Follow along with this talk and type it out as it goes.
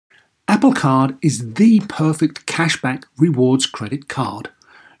Apple Card is the perfect cashback rewards credit card.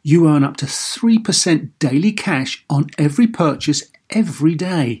 You earn up to 3% daily cash on every purchase every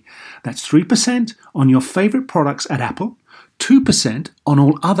day. That's 3% on your favorite products at Apple, 2% on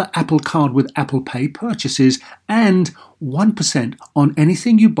all other Apple Card with Apple Pay purchases, and 1% on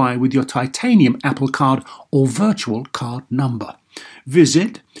anything you buy with your titanium Apple Card or virtual card number.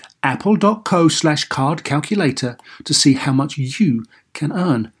 Visit apple.co/card calculator to see how much you can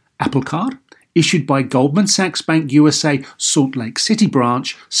earn. Apple Card, issued by Goldman Sachs Bank USA, Salt Lake City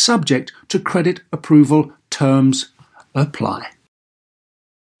branch, subject to credit approval. Terms apply.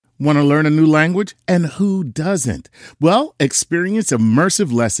 Want to learn a new language? And who doesn't? Well, experience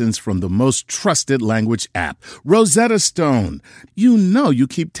immersive lessons from the most trusted language app, Rosetta Stone. You know you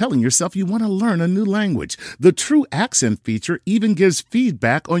keep telling yourself you want to learn a new language. The True Accent feature even gives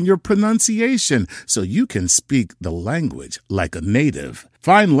feedback on your pronunciation so you can speak the language like a native.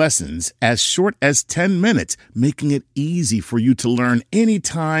 Find lessons as short as 10 minutes, making it easy for you to learn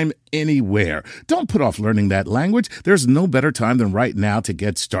anytime, anywhere. Don't put off learning that language. There's no better time than right now to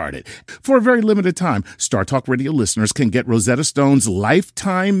get started. For a very limited time, Star Talk Radio listeners can get Rosetta Stone's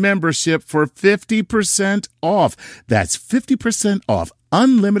lifetime membership for 50% off. That's 50% off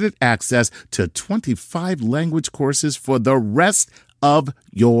unlimited access to 25 language courses for the rest of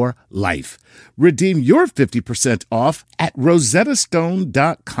your life. Redeem your 50% off at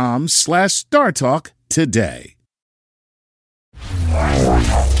rosettastone.com/StarTalk today.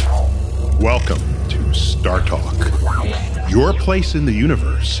 Welcome to Star Talk, your place in the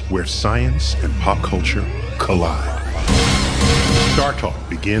universe where science and pop culture collide. Star Talk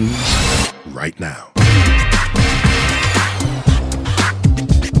begins right now.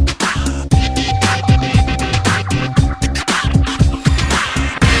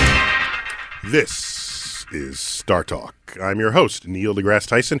 This is Star Talk. I'm your host, Neil deGrasse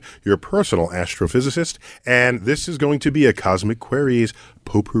Tyson, your personal astrophysicist, and this is going to be a Cosmic Queries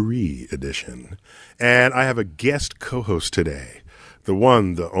Potpourri edition. And I have a guest co-host today, the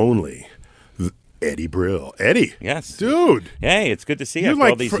one, the only, Eddie Brill. Eddie. Yes. Dude. Hey, it's good to see you after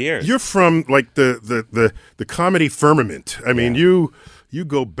all these years. You're from, like, the comedy firmament. I mean, you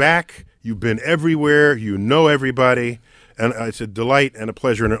go back, you've been everywhere, you know everybody. And it's a delight and a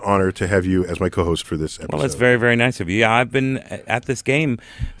pleasure and an honor to have you as my co-host for this episode. Well, that's very, very nice of you. Yeah, I've been at this game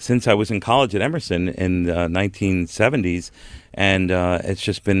since I was in college at Emerson in the 1970s, and it's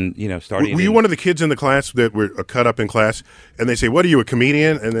just been, starting. Were you one of the kids in the class that were cut up in class, and they say, "What are you, a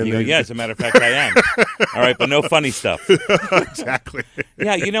comedian?" And then yeah, as a matter of fact, I am. All right, but no funny stuff. Exactly.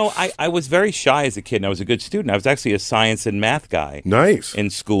 Yeah, I was very shy as a kid, and I was a good student. I was actually a science and math guy. Nice.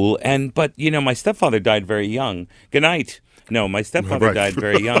 In school, but my stepfather died very young. Good night. No, my stepfather died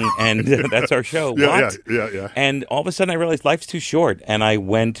very young, and that's our show. Yeah. And all of a sudden I realized life's too short, and I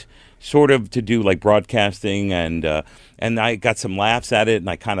went sort of to do like broadcasting, and I got some laughs at it, and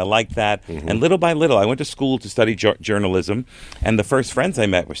I kind of liked that. Mm-hmm. And little by little, I went to school to study journalism, and the first friends I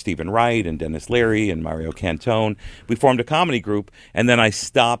met were Stephen Wright and Dennis Leary and Mario Cantone. We formed a comedy group, and then I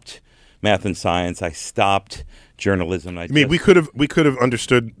stopped math and science. I stopped journalism. We could have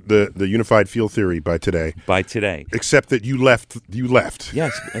understood the unified field theory by today. Except that you left.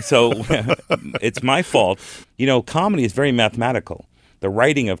 Yes. So it's my fault. Comedy is very mathematical. The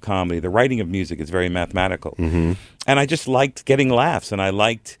writing of comedy, the writing of music is very mathematical. Mm-hmm. And I just liked getting laughs, and I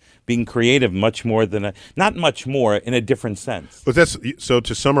liked being creative much more than not much more in a different sense. But so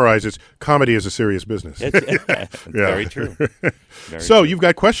to summarize, comedy is a serious business. It's very true. So you've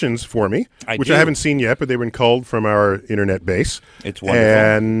got questions for me, which I haven't seen yet, but they've been culled from our internet base. It's wonderful.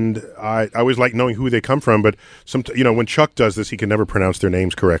 And I always like knowing who they come from, but when Chuck does this, he can never pronounce their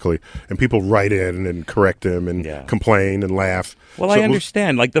names correctly, and people write in and correct him and complain and laugh. Well, I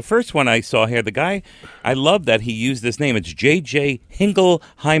understand. Like the first one I saw here, the guy, I love that he used this name. It's J.J.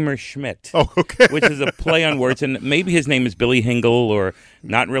 Hingelheimer Schmidt. Oh, okay. Which is a play on words, and maybe his name is Billy Hingle, or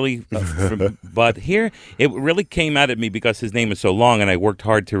not really. But here, it really came out at me because his name is so long, and I worked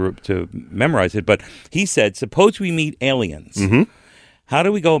hard to memorize it. But he said, suppose we meet aliens. Mm-hmm. How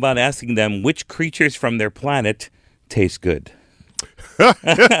do we go about asking them which creatures from their planet taste good?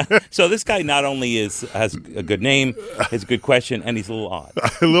 So this guy not only has a good name, has a good question, and he's a little odd.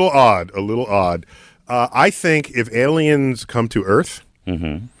 A little odd. I think if aliens come to Earth,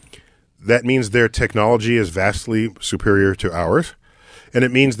 mm-hmm. that means their technology is vastly superior to ours, and it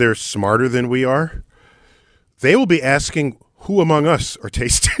means they're smarter than we are. They will be asking, who among us are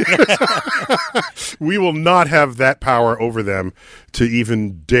tasty? We will not have that power over them to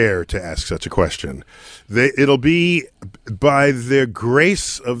even dare to ask such a question. It'll be by the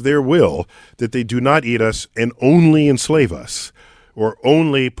grace of their will that they do not eat us and only enslave us. or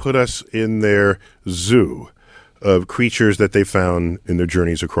only put us in their zoo of creatures that they found in their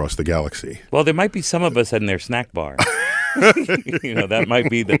journeys across the galaxy. Well, there might be some of us in their snack bar. That might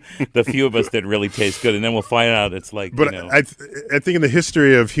be the few of us that really taste good, and then we'll find out it's like. But I think in the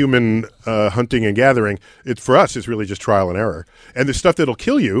history of human hunting and gathering, for us, it's really just trial and error. And the stuff that'll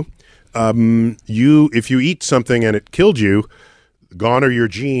kill you, if you eat something and it killed you, gone are your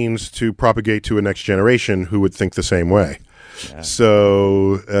genes to propagate to a next generation who would think the same way. Yeah.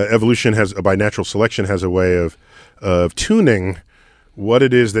 So evolution by natural selection has a way of tuning what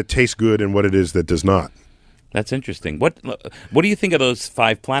it is that tastes good and what it is that does not. That's interesting. What do you think of those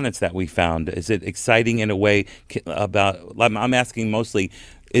 5 planets that we found? Is it exciting in a way I'm asking mostly,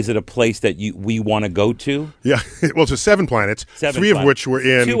 is it a place that we want to go to? Yeah. Well, it's 7 planets, 3 of which were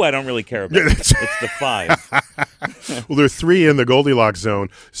in... 2 I don't really care about. It's the 5. Well, there are 3 in the Goldilocks zone.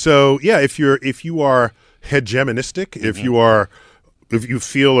 So, yeah, if you are hegemonistic, if you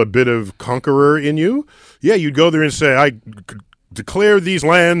feel a bit of conqueror in you, yeah, you'd go there and say, I declare these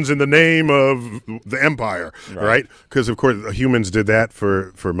lands in the name of the empire, right? Because, of course, humans did that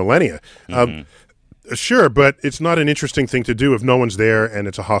for millennia. Sure, but it's not an interesting thing to do if no one's there and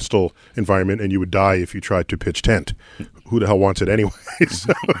it's a hostile environment and you would die if you tried to pitch tent. Who the hell wants it anyway?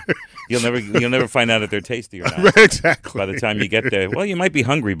 So. You'll never find out if they're tasty or not. Right, exactly. By the time you get there. Well, you might be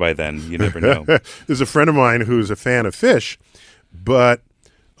hungry by then. You never know. There's a friend of mine who's a fan of fish, but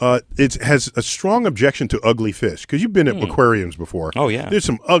it has a strong objection to ugly fish, because you've been at aquariums before. Oh, yeah. There's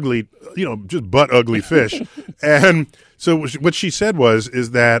some ugly, just butt ugly fish. And so what she said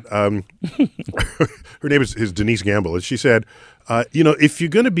is that her name is Denise Gamble. And she said, if you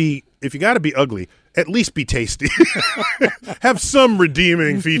got to be ugly, at least be tasty. Have some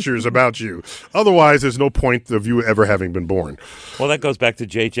redeeming features about you. Otherwise, there's no point of you ever having been born. Well, that goes back to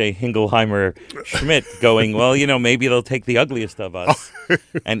J.J. Hingelheimer Schmidt going, well, maybe they'll take the ugliest of us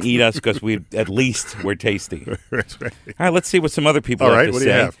and eat us because at least we're tasty. That's right. All right, let's see what some other people have to what say.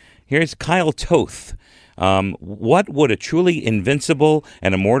 Do you have? Here's Kyle Toth. What would a truly invincible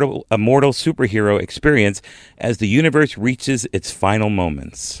and immortal superhero experience as the universe reaches its final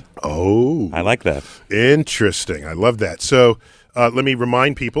moments? Oh. I like that. Interesting. I love that. So let me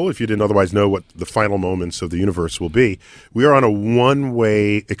remind people, if you didn't otherwise know what the final moments of the universe will be, we are on a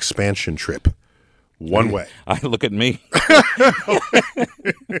one-way expansion trip. One way. Look at me. Look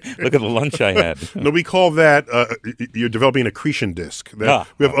at the lunch I had. No, we call that you're developing an accretion disk. We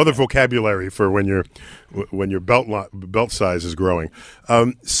have other vocabulary for when your belt size is growing.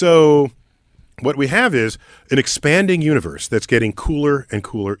 So what we have is an expanding universe that's getting cooler and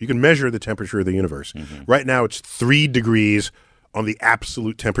cooler. You can measure the temperature of the universe. Mm-hmm. Right now it's 3 degrees on the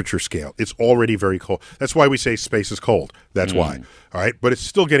absolute temperature scale. It's already very cold. That's why we say space is cold. That's why. All right, but it's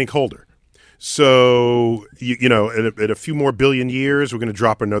still getting colder. So, in a few more billion years, we're going to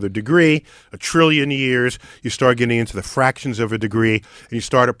drop another degree. A trillion years, you start getting into the fractions of a degree, and you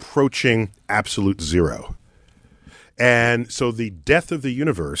start approaching absolute zero. And so the death of the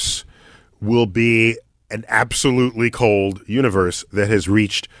universe will be an absolutely cold universe that has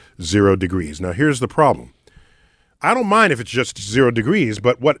reached 0 degrees. Now, here's the problem. I don't mind if it's just 0 degrees,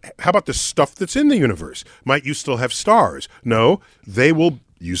 but how about the stuff that's in the universe? Might you still have stars? No, they will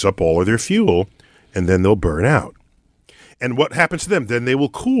use up all of their fuel, and then they'll burn out. And what happens to them? Then they will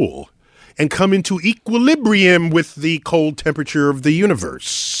cool and come into equilibrium with the cold temperature of the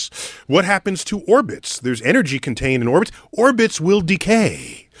universe. What happens to orbits? There's energy contained in orbits. Orbits will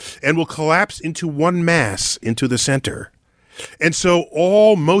decay and will collapse into one mass into the center. And so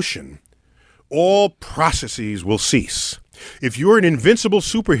all motion, all processes will cease. If you're an invincible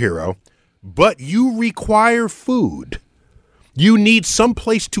superhero, but you require food, you need some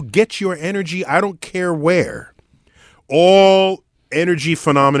place to get your energy, I don't care where, all energy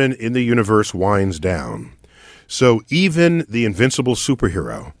phenomenon in the universe winds down. So even the invincible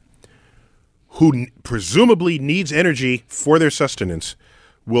superhero, who presumably needs energy for their sustenance,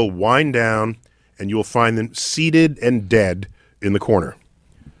 will wind down, and you'll find them seated and dead in the corner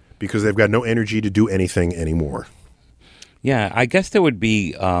because they've got no energy to do anything anymore. Yeah, I guess there would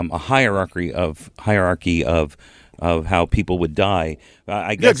be a hierarchy of how people would die.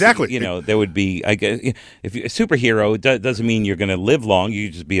 I guess, exactly. There would be, I guess, if you're a superhero, it doesn't mean you're going to live long. You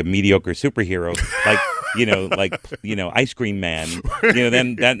just be a mediocre superhero, like Ice Cream Man.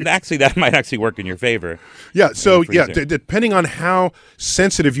 Then that might actually work in your favor. Yeah. So depending on how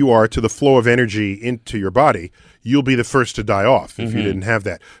sensitive you are to the flow of energy into your body, you'll be the first to die off if you didn't have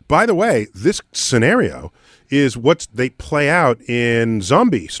that. By the way, this scenario is what they play out in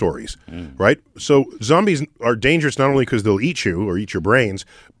zombie stories, right? So zombies are dangerous not only because they'll eat you or eat your brains,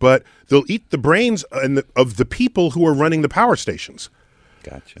 but they'll eat the brains of the people who are running the power stations.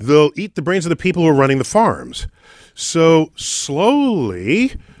 Gotcha. They'll eat the brains of the people who are running the farms. So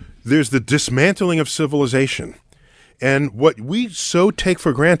slowly, there's the dismantling of civilization. And what we so take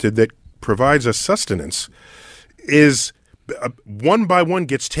for granted that provides us sustenance is one by one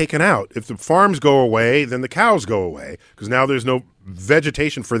gets taken out. If the farms go away, then the cows go away because now there's no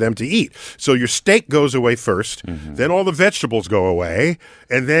vegetation for them to eat. So your steak goes away first, then all the vegetables go away,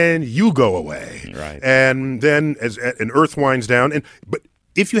 and then you go away. Right. And then as Earth winds down, but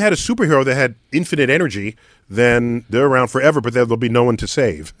if you had a superhero that had infinite energy, then they're around forever, but there'll be no one to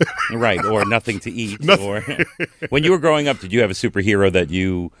save. Right, or nothing to eat. Or when you were growing up, did you have a superhero that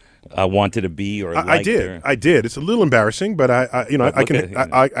you wanted to be or liked? I did. Or? I did. It's a little embarrassing, but I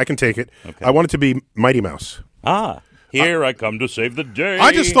can take it. Okay. I wanted to be Mighty Mouse. Here I come to save the day.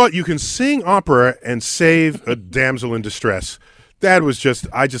 I just thought you can sing opera and save a damsel in distress. I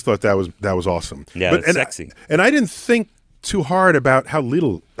just thought that was awesome. Yeah, it's sexy. And I didn't think too hard about how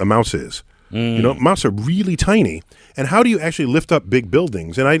little a mouse is. Mouse are really tiny. And how do you actually lift up big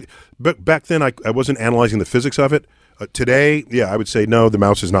buildings? But back then I wasn't analyzing the physics of it. Today, I would say no, the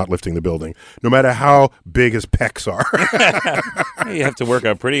mouse is not lifting the building, no matter how big his pecs are. You have to work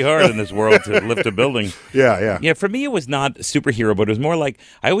out pretty hard in this world to lift a building. Yeah. Yeah, for me, it was not superhero, but it was more like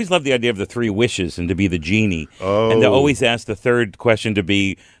I always loved the idea of the 3 wishes and to be the genie. Oh. And to always ask the third question to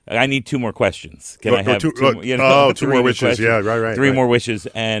be, I need 2 more questions. Can I have 2 more wishes? Questions, yeah, right. 3 more wishes,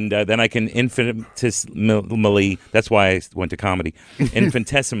 and then I can infinitesimally, that's why I went to comedy,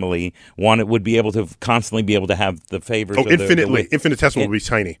 infinitesimally would be able to constantly be able to have the favors. Infinitely. Infinitesimal would be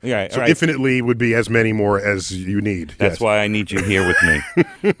tiny. Yeah, so infinitely would be as many more as you need. That's why I need you here with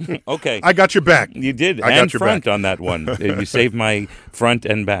me. Okay. I got your back. You did. I got your front back on that one. You saved my front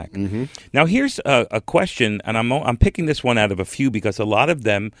and back. Mm-hmm. Now here's a question, and I'm picking this one out of a few because a lot of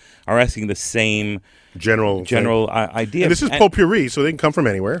them are asking the same general idea. And this is potpourri, so they can come from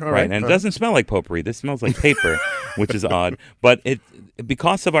anywhere. All right. And it doesn't smell like potpourri. This smells like paper, which is odd. But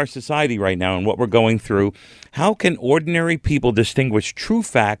because of our society right now and what we're going through, how can ordinary people distinguish true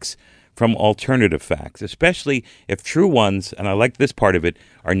facts from alternative facts, especially if true ones, and I like this part of it,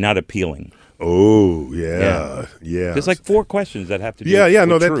 are not appealing? Oh, yeah. There's like 4 questions that have to do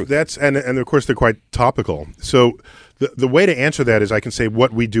with truth. That's and of course they're quite topical. So the way to answer that is I can say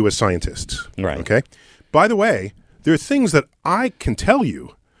what we do as scientists. Right. Okay? By the way, there are things that I can tell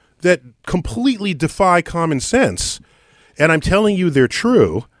you that completely defy common sense, and I'm telling you they're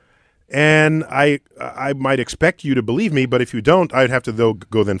true, and I might expect you to believe me, but if you don't, I'd have to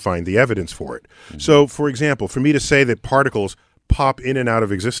go then find the evidence for it. Mm-hmm. So, for example, for me to say that particles pop in and out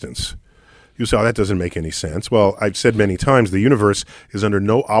of existence, you say, that doesn't make any sense. Well, I've said many times the universe is under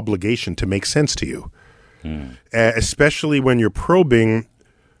no obligation to make sense to you, especially when you're probing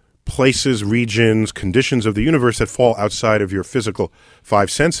places, regions, conditions of the universe that fall outside of your physical 5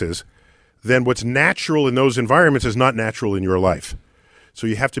 senses. Then what's natural in those environments is not natural in your life. So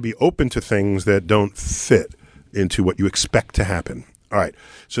you have to be open to things that don't fit into what you expect to happen. All right.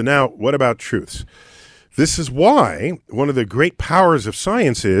 So now, what about truths? This is why one of the great powers of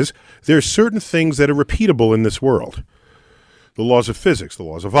science is there are certain things that are repeatable in this world. The laws of physics, the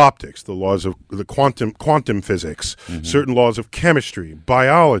laws of optics, the laws of the quantum physics, certain laws of chemistry,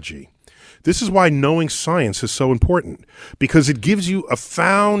 biology. This is why knowing science is so important, because it gives you a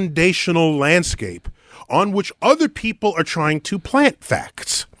foundational landscape on which other people are trying to plant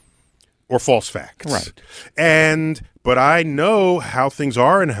facts or false facts. Right. But I know how things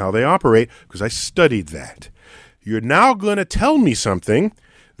are and how they operate because I studied that. You're now going to tell me something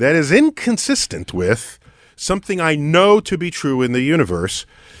that is inconsistent with something I know to be true in the universe.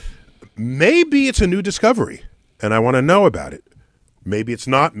 Maybe it's a new discovery, and I want to know about it. Maybe it's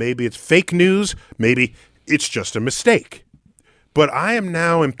not. Maybe it's fake news. Maybe it's just a mistake. But I am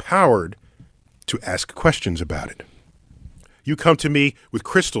now empowered to ask questions about it. You come to me with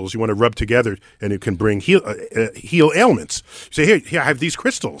crystals you want to rub together, and it can bring heal ailments. You say, here, I have these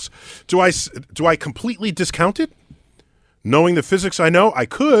crystals. Do I completely discount it? Knowing the physics I know, I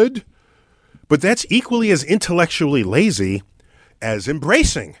could, but that's equally as intellectually lazy as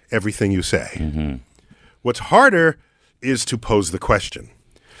embracing everything you say. Mm-hmm. What's harder is to pose the question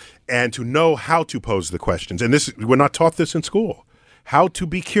and to know how to pose the questions. And we're not taught this in school, how to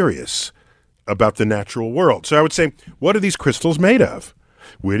be curious about the natural world. So I would say, what are these crystals made of?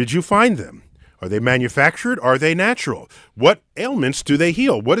 Where did you find them? Are they manufactured? Are they natural? What ailments do they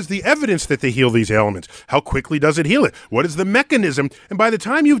heal? What is the evidence that they heal these ailments? How quickly does it heal it? What is the mechanism? And by the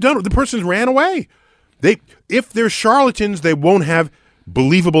time you've done it, the person ran away. If they're charlatans, they won't have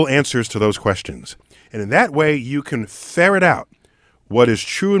believable answers to those questions. And in that way, you can ferret out what is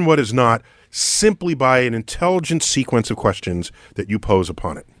true and what is not simply by an intelligent sequence of questions that you pose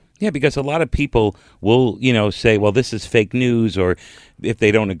upon it. Yeah, because a lot of people will, say, well, this is fake news, or if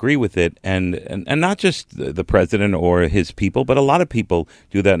they don't agree with it, and not just the president or his people, but a lot of people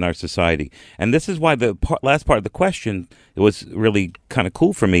do that in our society. And this is why the last part of the question was really kind of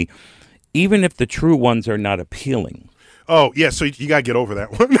cool for me. Even if the true ones are not appealing. Oh, yeah, so you got to get over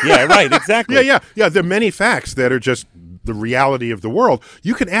that one. Yeah, right, exactly. Yeah. There are many facts that are just the reality of the world.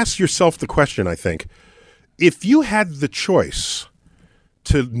 You can ask yourself the question, I think, if you had the choice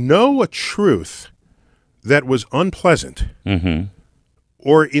to know a truth that was unpleasant,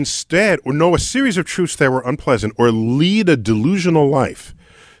 or know a series of truths that were unpleasant, or lead a delusional life,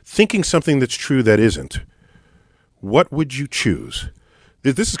 thinking something that's true that isn't, what would you choose?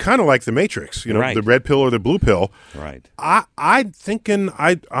 This is kind of like the Matrix, right. The red pill or the blue pill. Right. I'm thinking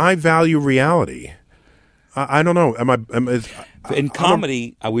I value reality. I don't know. In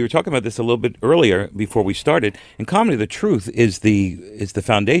comedy, we were talking about this a little bit earlier before we started. In comedy, the truth is the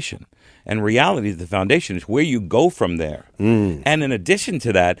foundation, and reality is the foundation. It's where you go from there. And in addition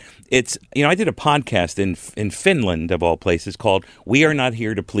to that, it's I did a podcast in Finland, of all places, called "We Are Not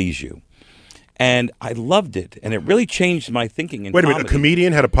Here to Please You." And I loved it, and it really changed my thinking in comedy. Wait a comedy. minute, a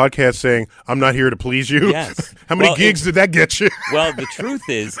comedian had a podcast saying, "I'm not here to please you"? Yes. How many gigs did that get you? Well, the truth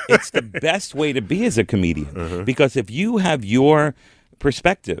is, it's the best way to be as a comedian, because if you have your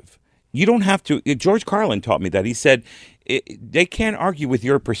perspective, you don't have to. George Carlin taught me that. He said, they can't argue with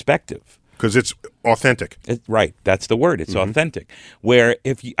your perspective. Because it's authentic. Right, that's the word. It's authentic. Where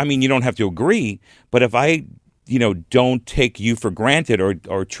you don't have to agree, but if I don't take you for granted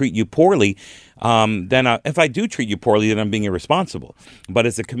or treat you poorly, then if I do treat you poorly, then I'm being irresponsible. But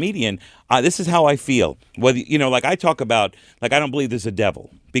as a comedian, this is how I feel. Whether like I talk about, like I don't believe there's a devil,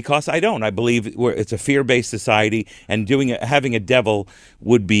 because I don't. I believe it's a fear-based society, and having a devil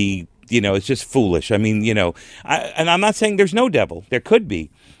would be, it's just foolish. I mean, and I'm not saying there's no devil. There could be.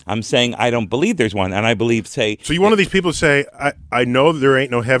 I'm saying I don't believe there's one, and I believe, So you're one of these people who say, I know there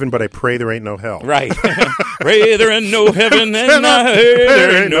ain't no heaven, but I pray there ain't no hell. Right. Pray there ain't no heaven, and I pray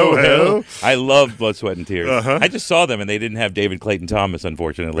there ain't no hell. I love Blood, Sweat, and Tears. I just saw them, and they didn't have David Clayton Thomas,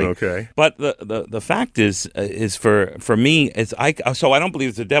 unfortunately. Okay. But the fact is for me, I don't believe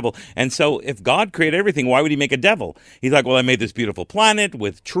it's a devil. And so if God created everything, why would he make a devil? He's like, well, I made this beautiful planet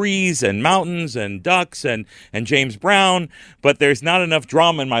with trees and mountains and ducks and James Brown, but there's not enough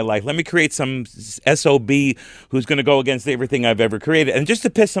drama in my life. Let me create some SOB who's going to go against everything I've ever created. And just to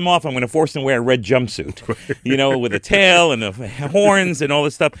piss him off, I'm going to force him to wear a red jumpsuit, with a tail and the horns and all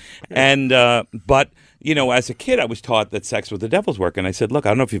this stuff. And but as a kid, I was taught that sex was the devil's work. And I said, look, I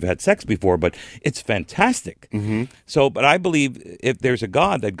don't know if you've had sex before, but it's fantastic. So, but I believe if there's a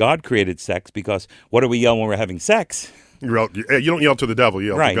God, that God created sex, because what do we yell when we're having sex? You don't yell to the devil, you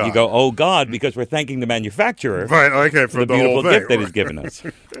yell to God. You go, oh God, because we're thanking the manufacturer for the beautiful gift that he's given us.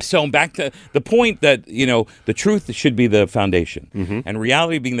 So back to the point that, the truth should be the foundation. And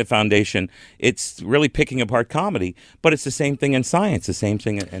reality being the foundation, it's really picking apart comedy, but it's the same thing in science, the same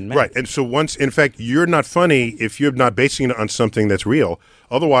thing in math. Right, and so in fact, you're not funny if you're not basing it on something that's real.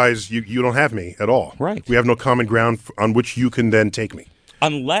 Otherwise, you don't have me at all. Right. We have no common ground on which you can then take me.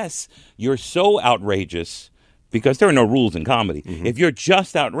 Unless you're so outrageous, because there are no rules in comedy. If you're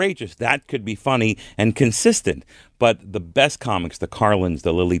just outrageous, that could be funny and consistent. But the best comics, the Carlins,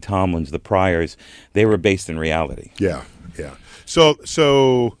 the Lily Tomlins, the Pryors, they were based in reality. Yeah. So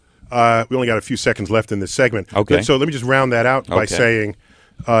we only got a few seconds left in this segment. Okay. So let me just round that out by saying,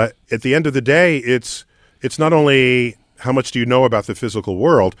 at the end of the day, it's not only how much do you know about the physical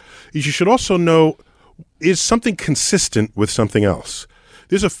world, you should also know, is something consistent with something else?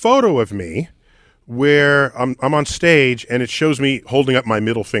 There's a photo of me where I'm on stage, and it shows me holding up my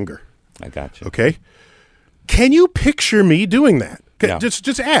middle finger. I got you. Okay? Can you picture me doing that? No.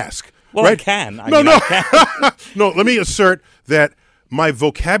 Just ask. Well, right? I can. No. I can. No, let me assert that my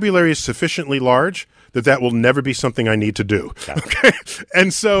vocabulary is sufficiently large that will never be something I need to do. Okay?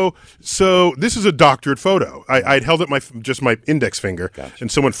 And so this is a doctored photo. I'd held up just my index finger,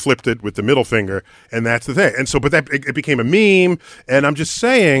 and someone flipped it with the middle finger, and that's the thing. And so, but it became a meme, and I'm just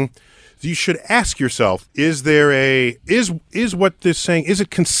saying, you should ask yourself, is what this saying, is it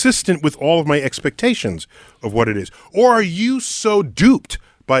consistent with all of my expectations of what it is? Or are you so duped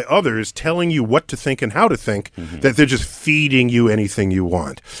by others telling you what to think and how to think that they're just feeding you anything you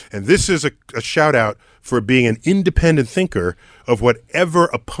want? And this is a shout out for being an independent thinker of whatever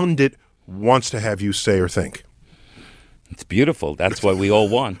a pundit wants to have you say or think. It's beautiful. That's what we all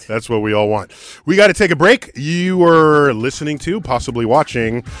want. That's what we all want. We got to take a break. You are listening to, possibly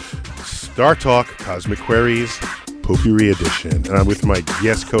watching, Star Talk Cosmic Queries Potpourri Edition. And I'm with my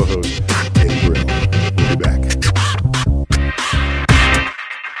guest co-host, Eddie Brill. We'll be back.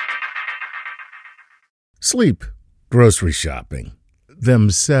 Sleep, grocery shopping,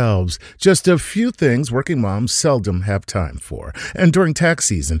 themselves, just a few things working moms seldom have time for. And during tax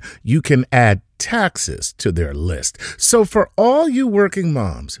season, you can add taxes to their list. So for all you working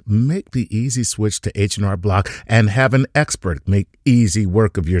moms, make the easy switch to H&R Block and have an expert make easy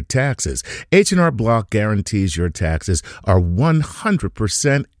work of your taxes. H&R Block guarantees your taxes are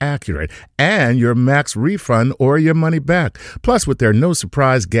 100% accurate and your max refund or your money back. Plus, with their no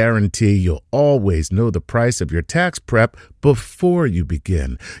surprise guarantee, you'll always know the price of your tax prep before you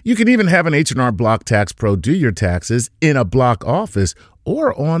begin. You can even have an H&R Block Tax Pro do your taxes in a Block office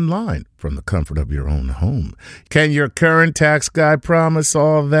or online from the comfort of your own home. Can your current tax guy promise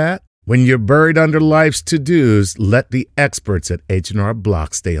all that? When you're buried under life's to-dos, let the experts at H&R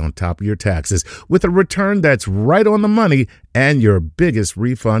Block stay on top of your taxes with a return that's right on the money and your biggest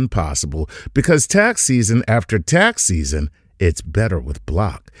refund possible. Because tax season after tax season, it's better with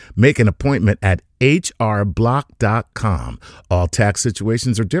Block. Make an appointment at hrblock.com. All tax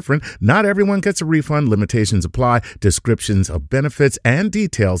situations are different. Not everyone gets a refund. Limitations apply. Descriptions of benefits and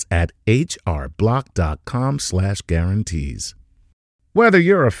details at hrblock.com/guarantees. Whether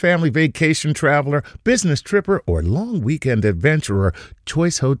you're a family vacation traveler, business tripper, or long weekend adventurer,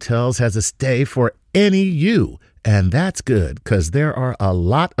 Choice Hotels has a stay for any you. And that's good, because there are a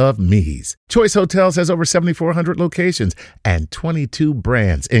lot of me's. Choice Hotels has over 7,400 locations and 22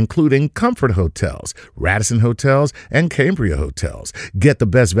 brands, including Comfort Hotels, Radisson Hotels, and Cambria Hotels. Get the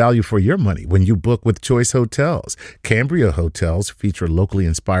best value for your money when you book with Choice Hotels. Cambria Hotels feature locally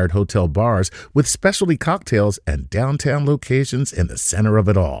inspired hotel bars with specialty cocktails and downtown locations in the center of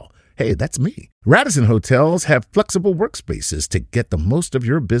it all. Hey, that's me. Radisson Hotels have flexible workspaces to get the most of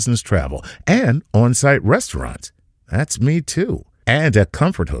your business travel and on-site restaurants. That's me, too. And at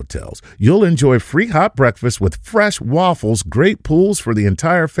Comfort Hotels, you'll enjoy free hot breakfast with fresh waffles, great pools for the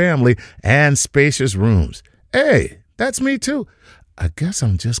entire family, and spacious rooms. Hey, that's me, too. I guess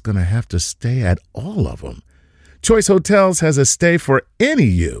I'm just going to have to stay at all of them. Choice Hotels has a stay for any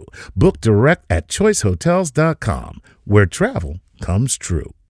you. Book direct at choicehotels.com, where travel comes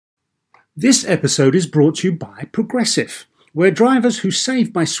true. This episode is brought to you by Progressive, where drivers who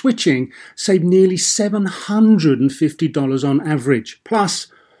save by switching save nearly $750 on average. Plus,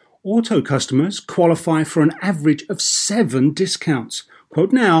 auto customers qualify for an average of 7 discounts.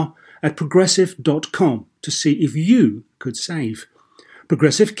 Quote now at progressive.com to see if you could save.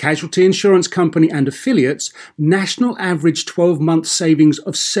 Progressive Casualty Insurance Company and affiliates, national average 12-month savings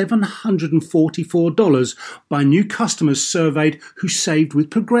of $744 by new customers surveyed who saved with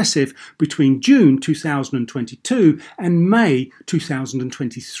Progressive between June 2022 and May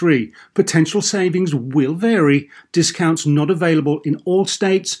 2023. Potential savings will vary. Discounts not available in all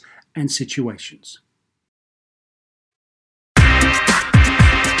states and situations.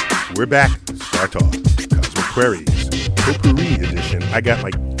 We're back. Star Talk Cosmic Queries Potpourri Edition. I got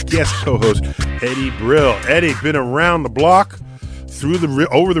my guest co-host Eddie Brill. Eddie, been around the block, through the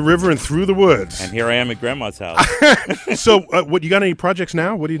over the river and through the woods. And here I am at Grandma's house. So, what you got? Any projects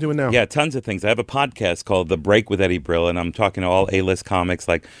now? What are you doing now? Yeah, tons of things. I have a podcast called The Break with Eddie Brill, and I'm talking to all A-list comics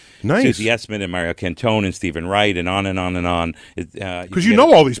like Susie Essman and Mario Cantone and Stephen Wright and on and on and on. Because you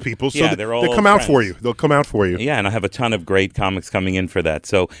know all these people, so yeah, they're all they come out for you. They'll come out for you. Yeah, and I have a ton of great comics coming in for that.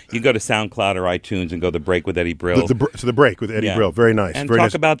 So you go to SoundCloud or iTunes and go The Break with Eddie Brill. The Break with Eddie Brill. Very nice. And very talk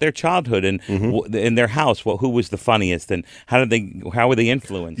nice. about their childhood and in their house. Who was the funniest and how were they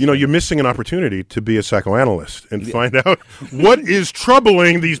influenced? You know, you're missing an opportunity to be a psychoanalyst and find out what is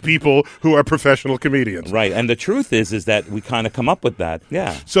troubling these people who are professional comedians. Right, and the truth is that we kind of come up with that.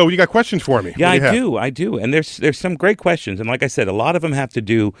 Yeah. So you got questions for me? Yeah, I do. And there's some great questions. And like I said, a lot of them have to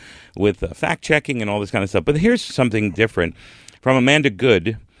do with fact-checking and all this kind of stuff. But here's something different. From Amanda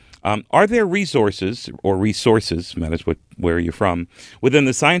Good. Are there resources, matters where you're from, within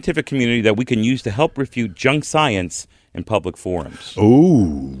the scientific community that we can use to help refute junk science in public forums?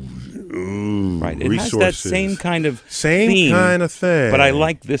 Ooh, right. It resources. has that same kind of thing. But I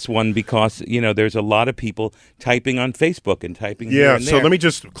like this one because, there's a lot of people typing on Facebook and typing here and there. So let me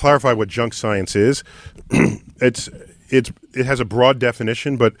just clarify what junk science is. It has a broad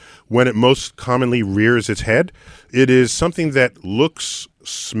definition, but when it most commonly rears its head, it is something that looks,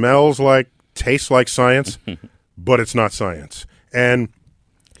 smells like, tastes like science, but it's not science. And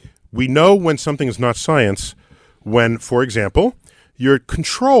we know when something is not science when, for example, your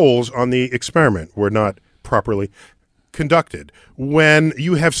controls on the experiment were not properly conducted, when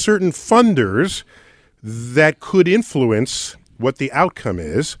you have certain funders that could influence what the outcome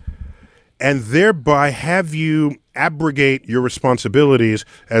is, and thereby have you abrogate your responsibilities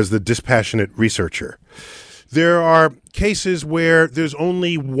as the dispassionate researcher. There are cases where there's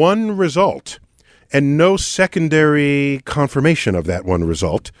only one result and no secondary confirmation of that one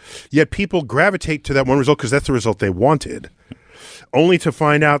result, yet people gravitate to that one result because that's the result they wanted, only to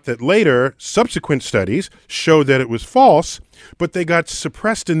find out that later, subsequent studies showed that it was false, but they got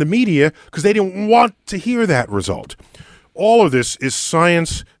suppressed in the media because they didn't want to hear that result. All of this is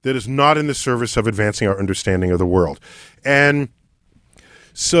science that is not in the service of advancing our understanding of the world. And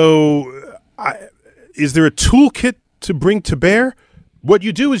so is there a toolkit to bring to bear? What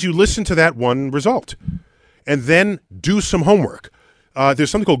you do is you listen to that one result and then do some homework.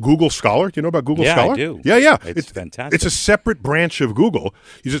 There's something called Google Scholar. Do you know about Google Scholar? Yeah, I do. Yeah. It's fantastic. It's a separate branch of Google.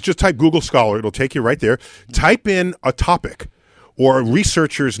 You just type Google Scholar. It'll take you right there. Type in a topic or a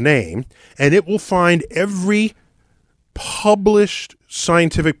researcher's name, and it will find every published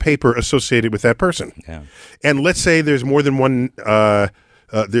scientific paper associated with that person. Yeah. And let's say there's more than one,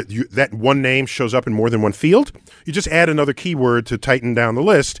 that one name shows up in more than one field. You just add another keyword to tighten down the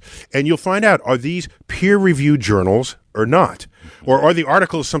list, and you'll find out, are these peer-reviewed journals or not? Or are the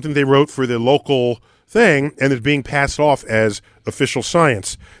articles something they wrote for the local thing and it's being passed off as official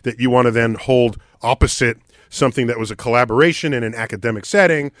science that you want to then hold opposite something that was a collaboration in an academic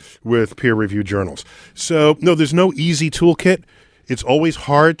setting with peer-reviewed journals? So, no, there's no easy toolkit. It's always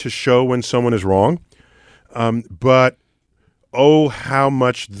hard to show when someone is wrong. But, oh, how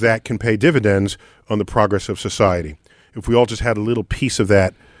much that can pay dividends on the progress of society. If we all just had a little piece of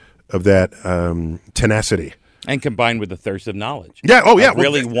that tenacity. And combined with the thirst of knowledge. Yeah, oh, yeah.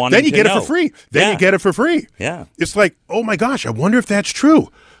 Really well, wanting then you to get know. it for free. Then you get it for free. Yeah. It's like, oh, my gosh, I wonder if that's true.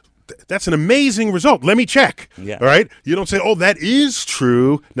 That's an amazing result. Let me check. Yeah. All right? You don't say, oh, that is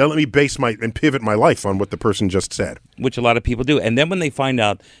true. Now let me base and pivot my life on what the person just said. Which a lot of people do. And then when they find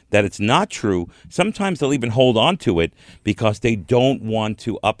out that it's not true, sometimes they'll even hold on to it because they don't want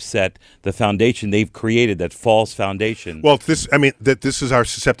to upset the foundation they've created, that false foundation. Well, this is our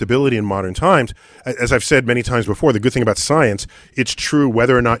susceptibility in modern times. As I've said many times before, the good thing about science, it's true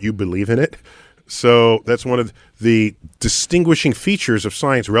whether or not you believe in it. So that's one of the distinguishing features of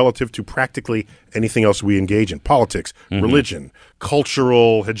science relative to practically anything else we engage in: politics, religion,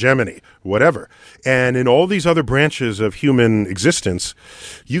 cultural hegemony, whatever. And in all these other branches of human existence,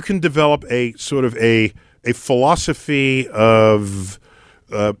 you can develop a sort of a philosophy of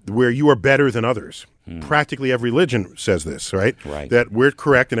where you are better than others. Practically every religion says this, right? Right. That we're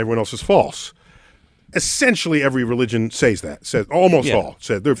correct and everyone else is false. Essentially, every religion says almost all.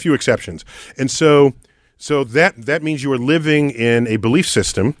 There are a few exceptions. And so that means you are living in a belief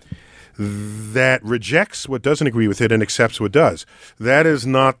system that rejects what doesn't agree with it and accepts what does. That is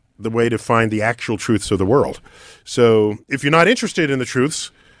not the way to find the actual truths of the world. So if you're not interested in the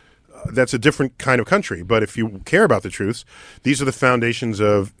truths, that's a different kind of country. But if you care about the truths, these are the foundations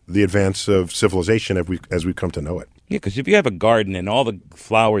of the advance of civilization as we've come to know it. Yeah, because if you have a garden and all the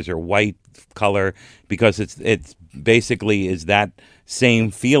flowers are white color, because it's basically is that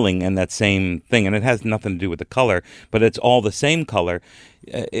same feeling and that same thing, and it has nothing to do with the color, but it's all the same color.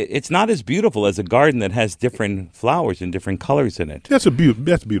 It's not as beautiful as a garden that has different flowers and different colors in it. That's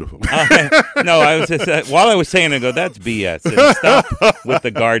beautiful. No, I was just while I was saying it, I go, that's BS. And stop with the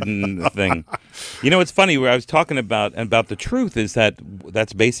garden thing. You know, it's funny where I was talking about the truth is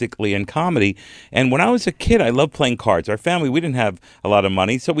that's basically in comedy. And when I was a kid, I loved playing cards. Our family, we didn't have a lot of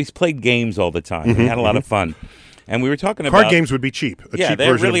money, so we played games all the time. We had a lot of fun. And we were talking about... Card games would be cheap. Yeah,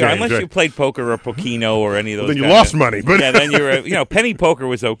 they really are. Unless you played poker or Pokino or any of those. Then you lost money. But yeah, then penny poker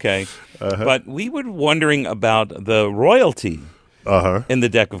was okay. But we were wondering about the royalty in the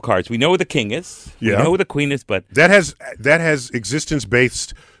deck of cards. We know who the king is. Yeah. We know who the queen is, but... That has existence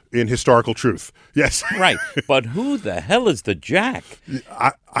based in historical truth. Yes. Right. But who the hell is the Jack?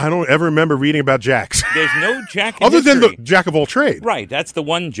 I don't ever remember reading about Jacks. There's no Jack in Other than history. the Jack of all trade. Right. That's the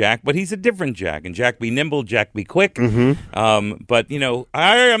one Jack, but he's a different Jack. And Jack be nimble, Jack be quick. But,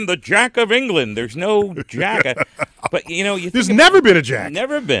 I am the Jack of England. There's no Jack. But, There's never been a Jack.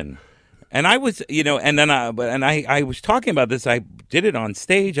 Never been. And I was, and then I was talking about this. I did it on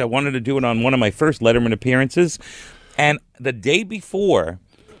stage. I wanted to do it on one of my first Letterman appearances. And the day before...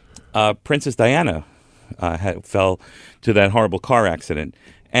 Princess Diana fell to that horrible car accident,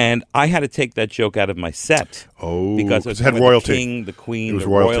 and I had to take that joke out of my set. Oh, because it had royalty. The king, the queen, the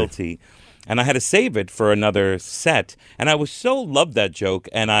royalty. and I had to save it for another set. And I was so loved that joke,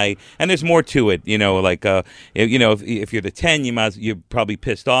 and there's more to it, like if you're the 10, you're probably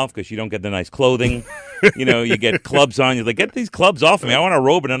pissed off because you don't get the nice clothing. You get clubs on. You're like, get these clubs off of me. I want a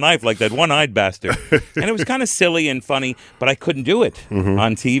robe and a knife like that one-eyed bastard. And it was kind of silly and funny, but I couldn't do it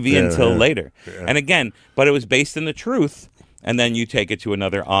on TV until later. Yeah. And again, but it was based in the truth, and then you take it to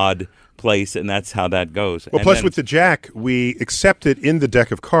another odd place, and that's how that goes. Well, and plus with the Jack, we accept it in the deck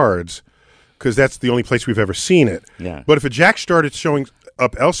of cards because that's the only place we've ever seen it. Yeah. But if a Jack started showing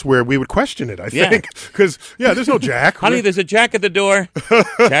up elsewhere, we would question it, I think. Because, there's no Jack. Honey, there's a Jack at the door.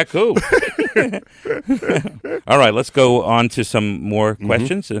 Jack who? All right, let's go on to some more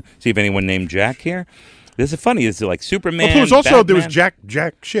questions. See if anyone named Jack here. This is funny. This is like Superman. Well, there was Batman.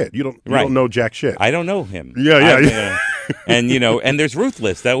 Jack shit. You don't know Jack shit. I don't know him. Yeah. And and there's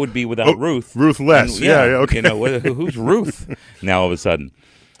Ruthless. That would be without Ruth. Ruthless. And, Okay. Who's Ruth now all of a sudden?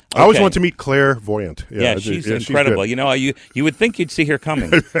 I always want to meet Claire Voyant. Yeah, she's incredible. You would think you'd see her coming,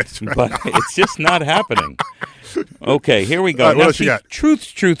 but it's just not happening. Okay, here we go. What else you got?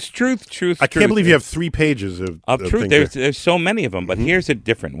 Truth. I can't believe you have 3 pages of truth. There's so many of them, but here's a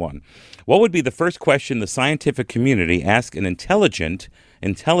different one. What would be the first question the scientific community asked an intelligent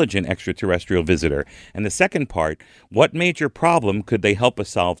extraterrestrial visitor? And the second part, what major problem could they help us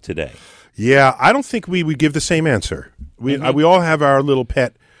solve today? Yeah, I don't think we would give the same answer. We all have our little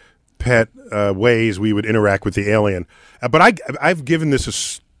pet ways we would interact with the alien. But I've given this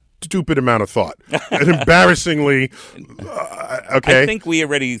a stupid amount of thought. And embarrassingly, okay. I think we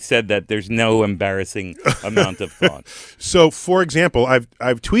already said that there's no embarrassing amount of thought. So, for example, I've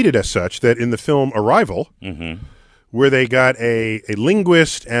tweeted as such that in the film Arrival, where they got a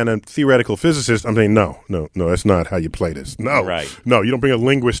linguist and a theoretical physicist, I'm saying, no, that's not how you play this. No, right. No, you don't bring a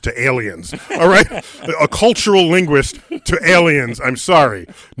linguist to aliens, all right? A cultural linguist to aliens, I'm sorry.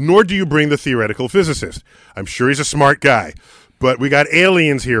 Nor do you bring the theoretical physicist. I'm sure he's a smart guy, but we got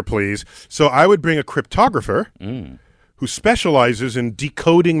aliens here, please. So I would bring a cryptographer who specializes in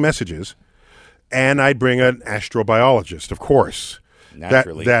decoding messages, and I'd bring an astrobiologist, of course.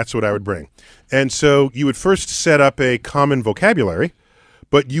 Naturally. That's what I would bring. And so you would first set up a common vocabulary,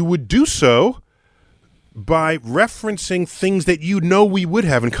 but you would do so by referencing things that we would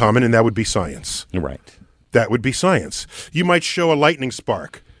have in common, and that would be science. Right. That would be science. You might show a lightning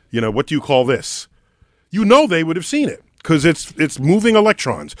spark. What do you call this? They would have seen it because it's moving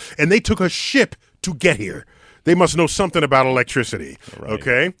electrons, and they took a ship to get here. They must know something about electricity,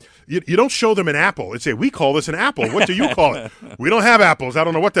 okay? You don't show them an apple and say, we call this an apple. What do you call it? We don't have apples. I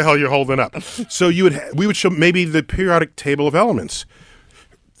don't know what the hell you're holding up. So we would show maybe the periodic table of elements.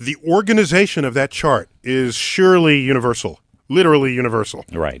 The organization of that chart is surely universal, literally universal.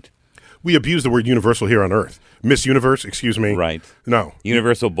 Right. We abuse the word universal here on Earth. Miss Universe, excuse me. Right. No.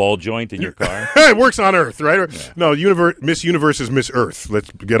 Universal ball joint in your car. It works on Earth, right? Yeah. No, Miss Universe is Miss Earth.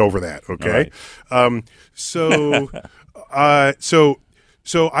 Let's get over that, okay? Right. So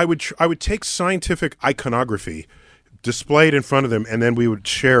I would take scientific iconography, display it in front of them, and then we would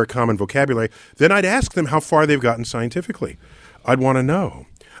share a common vocabulary. Then I'd ask them how far they've gotten scientifically. I'd want to know.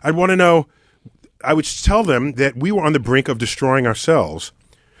 I would tell them that we were on the brink of destroying ourselves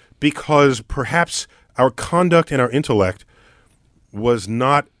because perhaps our conduct and our intellect was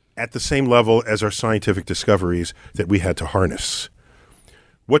not at the same level as our scientific discoveries that we had to harness.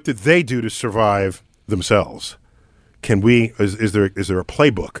 What did they do to survive themselves? Is there a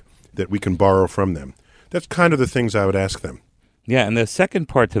playbook that we can borrow from them? That's kind of the things I would ask them. Yeah, and the second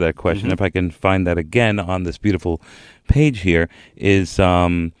part to that question, if I can find that again on this beautiful page here, is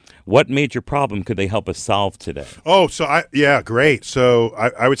what major problem could they help us solve today? Oh, great. So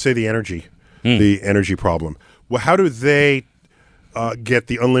I would say the energy problem. Well, how do they get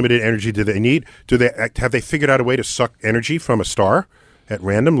the unlimited energy do they need? Have they figured out a way to suck energy from a star at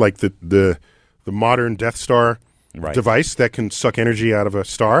random, like the modern Death Star device that can suck energy out of a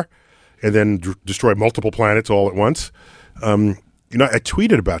star and then destroy multiple planets all at once? I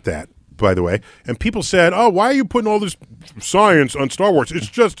tweeted about that, by the way, and people said, "Oh, why are you putting all this science on Star Wars? It's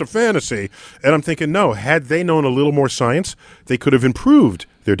just a fantasy." And I'm thinking, no, had they known a little more science, they could have improved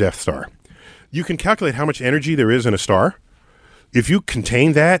their Death Star. You can calculate how much energy there is in a star. If you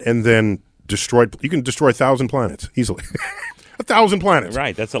contain that and then you can destroy 1,000 planets easily. 1,000 planets.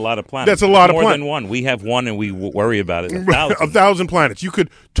 Right, that's a lot of planets. That's a lot of planets. More than one. We have one and we worry about it. 1,000. 1,000 planets. You could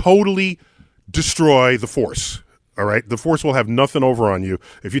totally destroy the Force. All right? The Force will have nothing over on you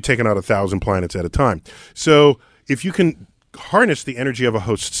if you're taking out 1,000 planets at a time. So if you can harness the energy of a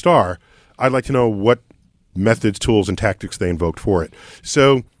host star, I'd like to know what methods, tools, and tactics they invoked for it.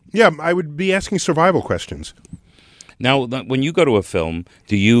 So, yeah, I would be asking survival questions. Now, when you go to a film,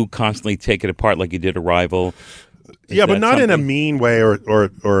 do you constantly take it apart like you did Arrival? Yeah, but not in a mean way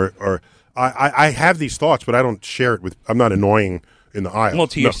or I have these thoughts, but I don't share it with. I'm not annoying in the aisle. Well,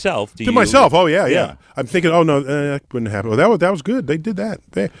 to yourself. To myself. Oh yeah. I'm thinking. Oh no, that wouldn't happen. Oh, that was good. They did that.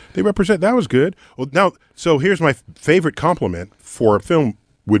 They represent. That was good. Well, now, so here's my favorite compliment for a film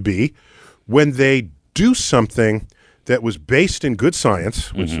would be when they do something that was based in good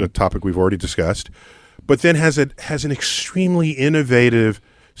science, which is a topic we've already discussed, but then has an extremely innovative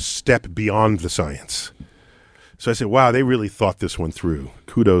step beyond the science. So I said, wow, they really thought this one through.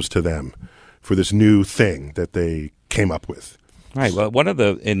 Kudos to them for this new thing that they came up with. Right. Well,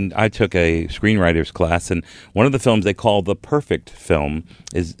 I took a screenwriter's class, and one of the films they call the perfect film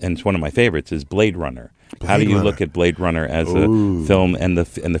and it's one of my favorites, is Blade Runner. How do you look at Blade Runner as a film and the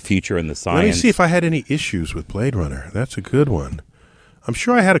future and the science? Let me see if I had any issues with Blade Runner. That's a good one. I'm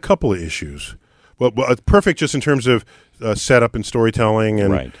sure I had a couple of issues. Well, perfect just in terms of setup and storytelling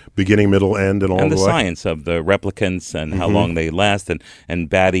and beginning, middle, end, and all and the the way. science of the replicants and how long they last, and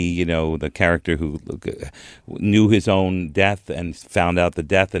Batty, the character who knew his own death and found out the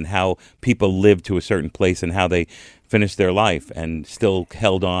death, and how people lived to a certain place and how they finished their life and still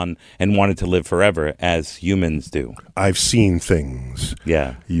held on and wanted to live forever as humans do. I've seen things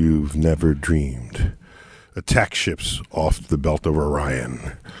you've never dreamed. Attack ships off the belt of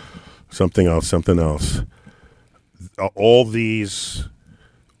Orion. Something else. All this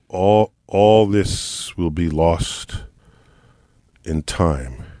will be lost in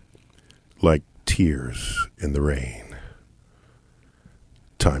time, like tears in the rain.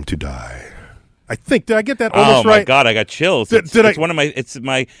 Time to die. I think, did I get that almost right? Oh my God, I got chills. It's one of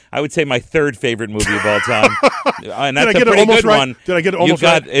my, I would say my third favorite movie of all time. And that's a pretty good one. Did I get it almost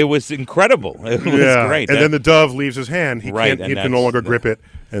right? It was incredible. It was great. And then the dove leaves his hand. He can no longer grip it.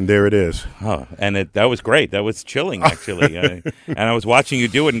 And there it is. Oh, and that was great. That was chilling, actually. And I was watching you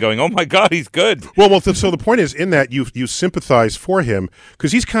do it and going, "Oh my God, he's good." Well. So the point is, in that you sympathize for him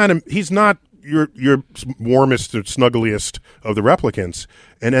because he's not your warmest or snuggliest of the replicants,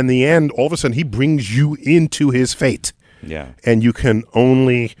 and in the end, all of a sudden, he brings you into his fate. Yeah, and you can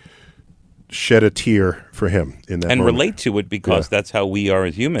only shed a tear for him in that and moment. relate to it because that's how we are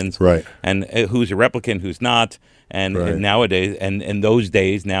as humans, right? And who's a replicant, who's not. And nowadays, and in those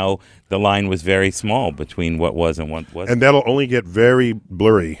days, now the line was very small between what was and what wasn't. And that'll only get very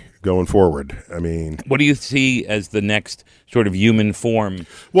blurry going forward. I mean, what do you see as the next sort of human form?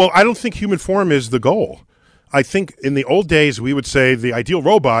 Well, I don't think human form is the goal. I think in the old days, we would say the ideal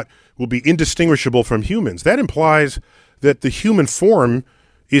robot will be indistinguishable from humans. That implies that the human form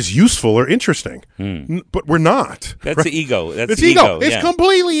is useful or interesting, but we're not. That's the ego. It's ego. It's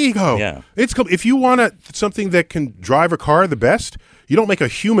completely ego. Yeah. If you want something that can drive a car the best, you don't make a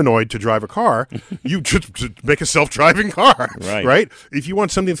humanoid to drive a car. You just make a self-driving car, right? If you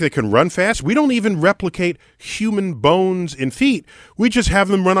want something that can run fast, we don't even replicate human bones in feet. We just have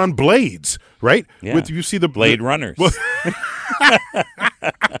them run on blades, right? Yeah. You see the Blade Runners.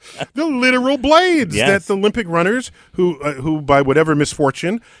 The literal blades that the Olympic runners who by whatever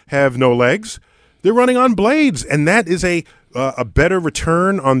misfortune have no legs, they're running on blades, and that is a better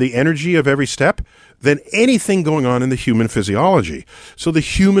return on the energy of every step than anything going on in the human physiology. So the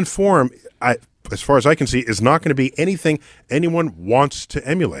human form, as far as I can see, is not going to be anything anyone wants to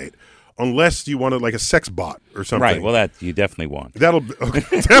emulate. Unless you want like a sex bot or something. Right, well, that you definitely want. That'll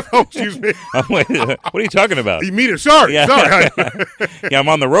excuse me. Wait, what are you talking about? You mean it? Sorry. Yeah, I'm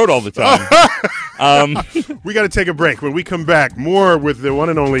on the road all the time. We got to take a break. When we come back, more with the one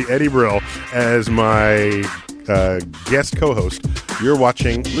and only Eddie Brill as my guest co-host. You're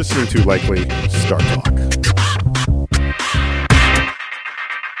listening to Likely Star Talk.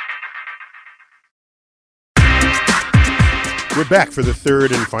 We're back for the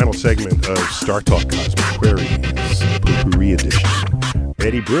third and final segment of Star Talk Cosmic Queries, Potpourri Edition.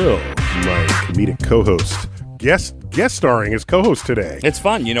 Eddie Brill, my comedic co-host, guest starring as co-host today. It's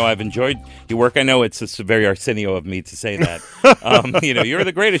fun. I've enjoyed your work. I know it's very Arsenio of me to say that. You're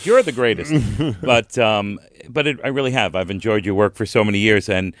the greatest. You're the greatest. But I really have. I've enjoyed your work for so many years.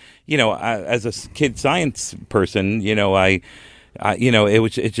 And, as a kid science person,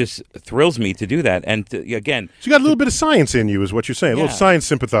 it just thrills me to do that. And again, so you got a little bit of science in you, is what you're saying. A little science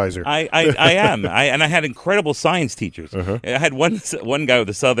sympathizer. I am. And I had incredible science teachers. I had one guy with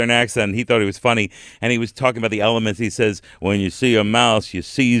a southern accent. He thought he was funny, and he was talking about the elements. He says, "When you see a mouse, you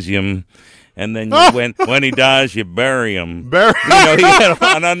cesium." And then when he dies, you bury him.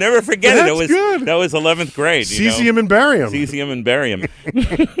 And I'll never forget it. That was 11th grade. Cesium and barium. Cesium and barium.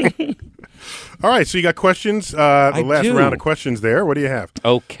 All right, so you got questions? The last do. round of questions there. What do you have?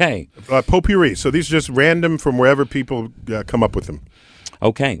 Okay. Potpourri. So these are just random from wherever people come up with them.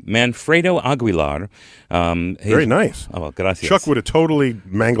 Okay. Manfredo Aguilar. Very nice. Oh, gracias. Chuck would have totally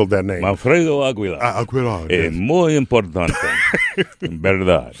mangled that name. Manfredo Aguilar. Aguilar. Yes. Muy importante.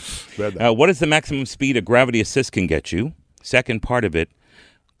 Verdad. What is the maximum speed a gravity assist can get you? Second part of it,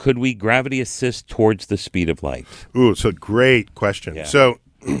 could we gravity assist towards the speed of light? Ooh, it's a great question. Yeah. So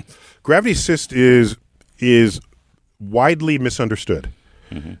gravity assist is widely misunderstood.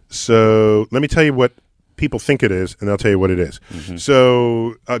 Mm-hmm. So let me tell you what people think it is, and I'll tell you what it is. Mm-hmm.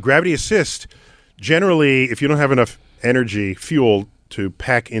 So gravity assist, generally, if you don't have enough energy, fuel to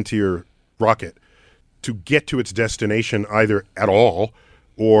pack into your rocket to get to its destination either at all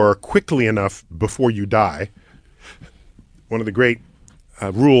or quickly enough before you die, one of the great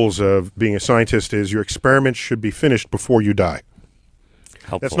rules of being a scientist is your experiment should be finished before you die.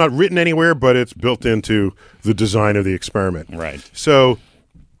 Helpful. That's not written anywhere, but it's built into the design of the experiment. Right. So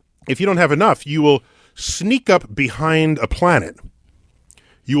if you don't have enough, you will sneak up behind a planet.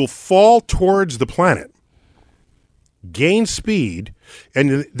 You will fall towards the planet, gain speed,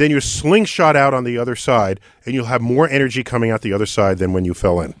 and then you're slingshot out on the other side, and you'll have more energy coming out the other side than when you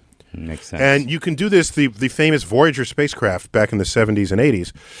fell in. Makes sense. And you can do this, the famous Voyager spacecraft back in the 70s and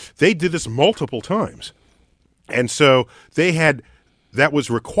 80s, they did this multiple times. And so that was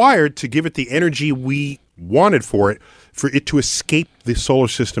required to give it the energy we wanted for it to escape the solar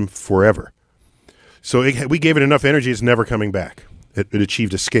system forever. So we gave it enough energy, it's never coming back. It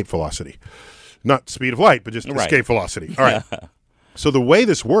achieved escape velocity. Not speed of light, but just escape velocity. All right. So the way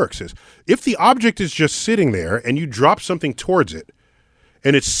this works is, if the object is just sitting there and you drop something towards it,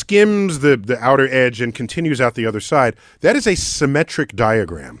 and it skims the outer edge and continues out the other side, that is a symmetric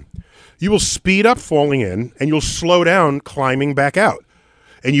diagram. You will speed up falling in, and you'll slow down climbing back out.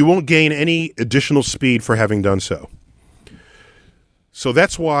 And you won't gain any additional speed for having done so. So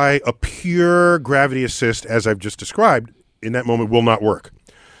that's why a pure gravity assist, as I've just described, in that moment will not work.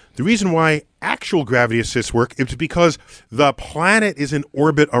 The reason why actual gravity assists work is because the planet is in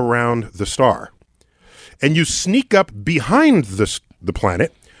orbit around the star. And you sneak up behind the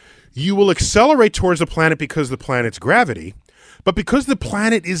planet, you will accelerate towards the planet because of the planet's gravity, but because the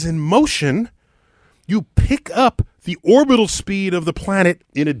planet is in motion, you pick up the orbital speed of the planet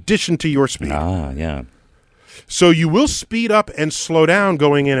in addition to your speed. Yeah. So you will speed up and slow down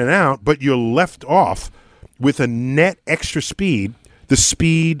going in and out, but you're left off with a net extra speed, the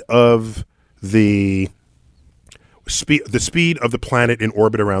speed of the speed of the planet in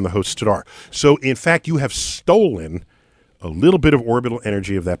orbit around the host star. So in fact, you have stolen a little bit of orbital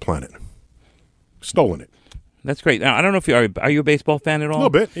energy of that planet. Stolen it. That's great. Now, I don't know if are you a baseball fan at all? A little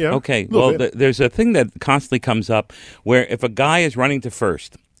bit, yeah. Okay. Well, there's a thing that constantly comes up where if a guy is running to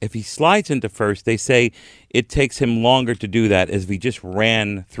first, if he slides into first, they say it takes him longer to do that as if he just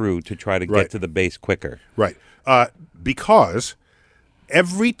ran through to try to get to the base quicker. Right. Because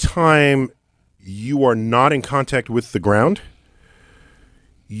every time you are not in contact with the ground,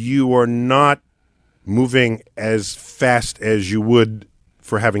 you are not moving as fast as you would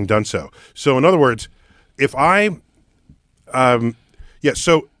for having done so. So in other words, if I,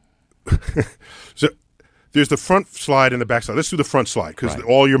 so there's the front slide and the back slide. Let's do the front slide because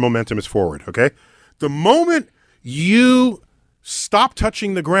all your momentum is forward, okay? The moment you stop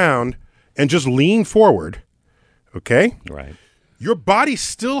touching the ground and just lean forward, okay? Right. Your body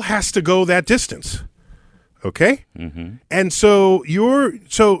still has to go that distance, okay? Mm-hmm. And so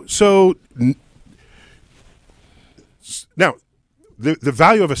now the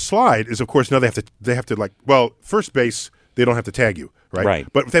value of a slide is, of course, now they have to first base, they don't have to tag you, right? Right.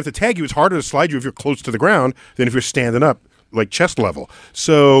 But if they have to tag you, it's harder to slide you if you're close to the ground than if you're standing up, like chest level.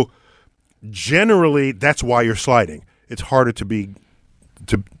 So generally, that's why you're sliding. It's harder to be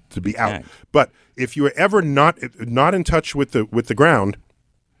out. Right. But if you are ever not in touch with the ground,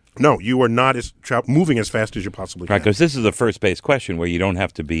 no, you are not moving as fast as you possibly can. Right, because this is a first base question where you don't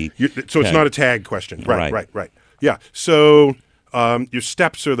have to be. So it's not a tag question. Right. Yeah. So your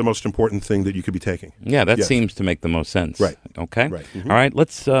steps are the most important thing that you could be taking. Yeah, that seems to make the most sense. Right. Okay. Right. Mm-hmm. All right,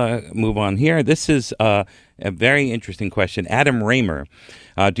 let's move on here. This is a very interesting question. Adam Raymer,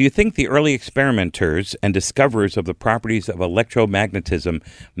 do you think the early experimenters and discoverers of the properties of electromagnetism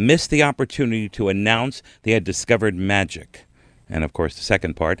missed the opportunity to announce they had discovered magic? And, of course, the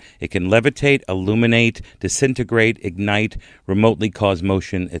second part, it can levitate, illuminate, disintegrate, ignite, remotely cause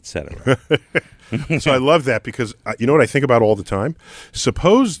motion, etc. So I love that because you know what I think about all the time?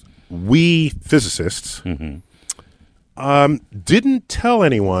 Suppose we physicists didn't tell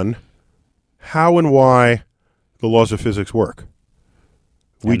anyone how and why the laws of physics work.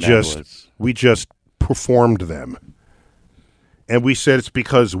 We And that just was- we just performed them. And we said it's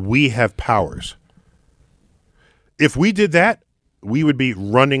because we have powers. If we did that, we would be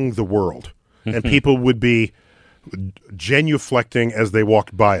running the world. And people would be genuflecting as they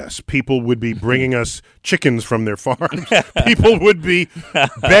walked by us. People would be bringing us chickens from their farms. People would be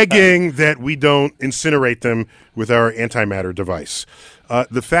begging that we don't incinerate them with our antimatter device.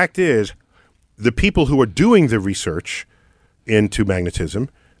 The fact is, the people who are doing the research into magnetism,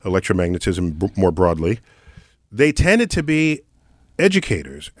 electromagnetism more broadly, they tended to be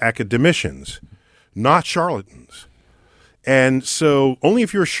educators, academicians, not charlatans. And so only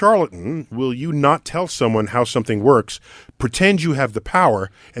if you're a charlatan will you not tell someone how something works, pretend you have the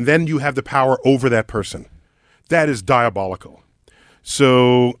power, and then you have the power over that person. That is diabolical.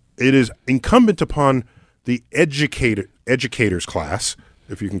 So it is incumbent upon the educators class,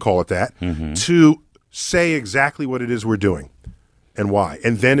 if you can call it that, to say exactly what it is we're doing and why.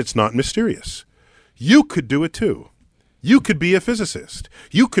 And then it's not mysterious. You could do it too. You could be a physicist.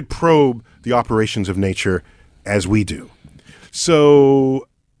 You could probe the operations of nature as we do. So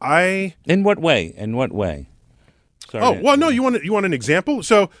In what way? In what way? Sorry Oh, to- well, no, you want an example?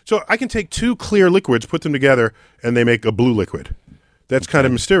 So I can take two clear liquids, put them together, and they make a blue liquid. That's kind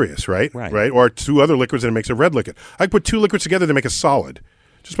of mysterious, right? Right. Or two other liquids and it makes a red liquid. I could put two liquids together to make a solid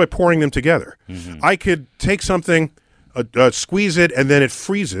just by pouring them together. I could take something, squeeze it, and then it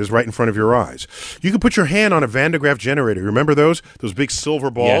freezes right in front of your eyes. You could put your hand on a Van de Graaff generator. Remember those? Those big silver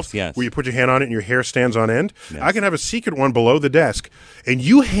balls? Yes. Where you put your hand on it and your hair stands on end? Yes. I can have a secret one below the desk, and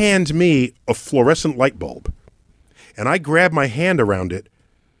you hand me a fluorescent light bulb, and I grab my hand around it,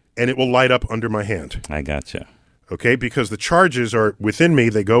 and it will light up under my hand. I gotcha. Okay? Because the charges are within me.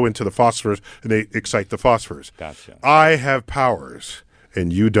 They go into the phosphors, and they excite the phosphors. Gotcha. I have powers,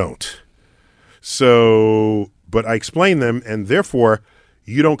 and you don't. So, but I explain them, and therefore,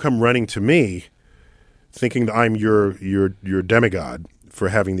 you don't come running to me thinking that I'm your demigod for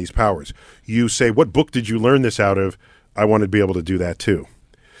having these powers. You say, what book did you learn this out of? I want to be able to do that too.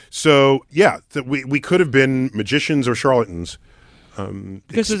 So, yeah, we could have been magicians or charlatans.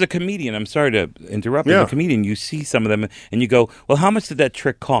 Because as a comedian, I'm sorry to interrupt. Yeah. As a comedian, you see some of them and you go, well, how much did that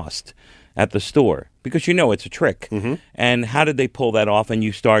trick cost at the store? Because you know it's a trick. And how did they pull that off? And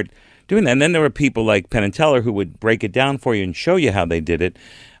you start doing that. And then there were people like Penn and Teller who would break it down for you and show you how they did it.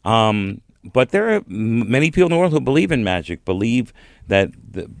 But there are many people in the world who believe in magic, believe that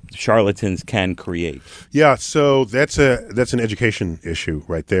the charlatans can create. Yeah, so that's an education issue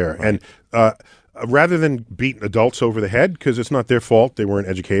right there. Right. And rather than beat adults over the head, because it's not their fault, they weren't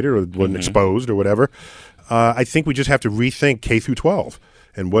educated or wasn't exposed or whatever, I think we just have to rethink K through 12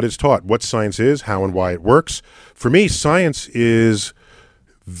 and what is taught, what science is, how and why it works. For me, science is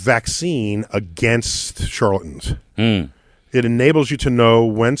vaccine against charlatans. It enables you to know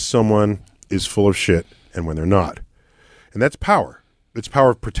when someone is full of shit and when they're not. And that's power. It's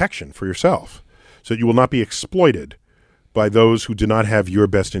power of protection for yourself so that you will not be exploited by those who do not have your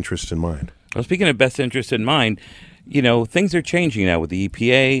best interests in mind. Well, speaking of best interest in mind, you know, things are changing now with the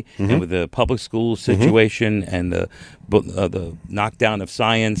EPA and with the public school situation and the knockdown of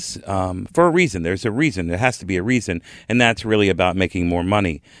science for a reason. There's a reason. There has to be a reason, and that's really about making more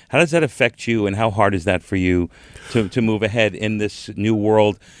money. How does that affect you, and how hard is that for you to move ahead in this new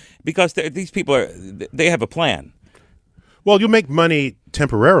world? Because these people they have a plan. Well, you'll make money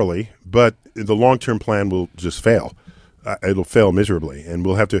temporarily, but the long-term plan will just fail. It'll fail miserably, and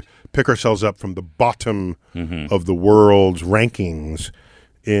we'll have to pick ourselves up from the bottom of the world's rankings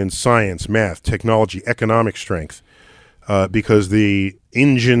in science, math, technology, economic strength, because the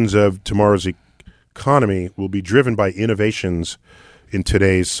engines of tomorrow's economy will be driven by innovations in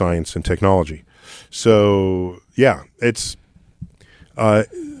today's science and technology. So, yeah, it's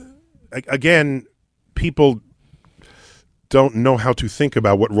again, people don't know how to think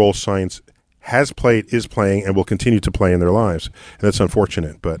about what role science has played, is playing, and will continue to play in their lives. And that's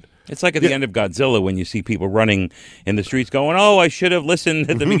unfortunate, but... It's like at the end of Godzilla when you see people running in the streets going, oh, I should have listened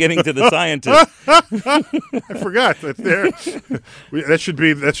at the beginning to the scientists. I forgot that there. That should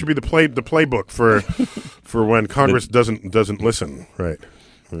be the playbook for when Congress doesn't listen, right?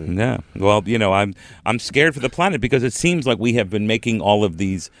 Yeah. Well, you know, I'm scared for the planet because it seems like we have been making all of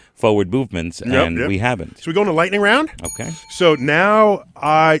these forward movements and we haven't. So we go into lightning round? Okay. So now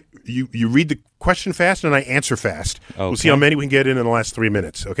you read the question fast and I answer fast. Okay. We'll see how many we can get in the last 3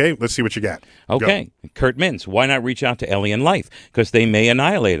 minutes. Okay? Let's see what you got. Okay. Go. Kurt Mintz, why not reach out to Alien Life? Because they may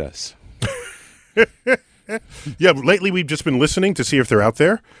annihilate us. Yeah, lately we've just been listening to see if they're out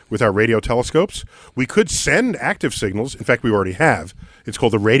there with our radio telescopes. We could send active signals. In fact, we already have. It's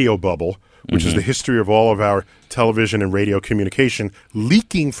called the radio bubble, which is the history of all of our television and radio communication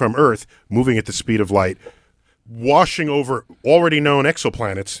leaking from Earth, moving at the speed of light, washing over already known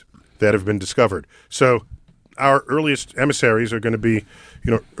exoplanets that have been discovered. So our earliest emissaries are going to be,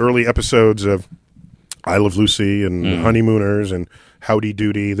 early episodes of I Love Lucy and Honeymooners and Howdy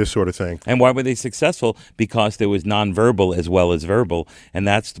Doody, this sort of thing. And why were they successful? Because there was nonverbal as well as verbal, and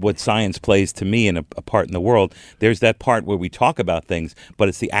that's what science plays to me in a part in the world. There's that part where we talk about things, but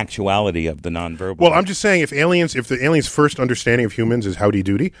it's the actuality of the nonverbal. Well, I'm just saying, if the aliens' first understanding of humans is Howdy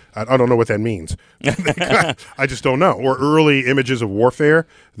Doody, I don't know what that means. I just don't know. Or early images of warfare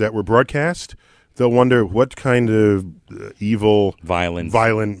that were broadcast, they'll wonder what kind of evil, violent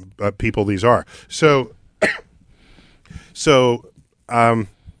people these are.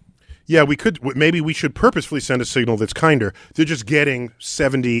 Yeah, maybe we should purposefully send a signal that's kinder. They're just getting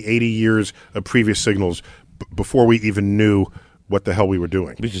 70, 80 years of previous signals before we even knew what the hell we were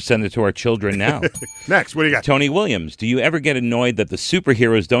doing. We should send it to our children now. Next, what do you got? Tony Williams, do you ever get annoyed that the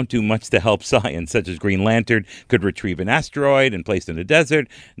superheroes don't do much to help science, such as Green Lantern could retrieve an asteroid and place it in the desert?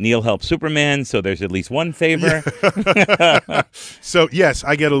 Neil helped Superman, so there's at least one favor. Yeah. So, yes,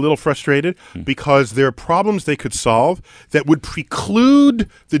 I get a little frustrated because there are problems they could solve that would preclude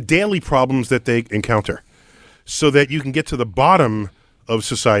the daily problems that they encounter, so that you can get to the bottom of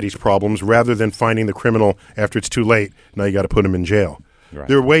society's problems rather than finding the criminal after it's too late. Now you got to put him in jail. Right.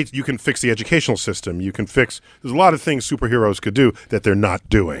 There are ways you can fix the educational system. There's a lot of things superheroes could do that they're not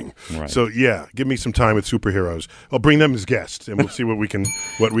doing. Right. So yeah, give me some time with superheroes. I'll bring them as guests and we'll see what we can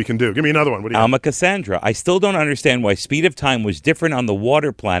do. Give me another one. What do you Alma Cassandra. I still don't understand why speed of time was different on the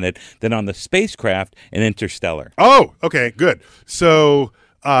water planet than on the spacecraft in Interstellar. Oh, okay, good. So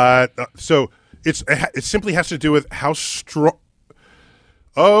it simply has to do with how strong.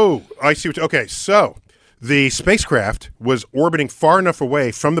 Oh, I see. Okay, so the spacecraft was orbiting far enough away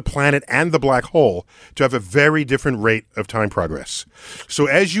from the planet and the black hole to have a very different rate of time progress. So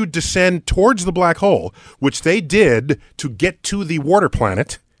as you descend towards the black hole, which they did to get to the water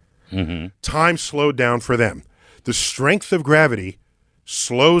planet, time slowed down for them. The strength of gravity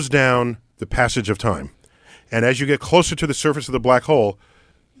slows down the passage of time. And as you get closer to the surface of the black hole,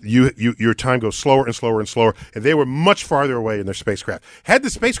 your time goes slower and slower and slower, and they were much farther away in their spacecraft. Had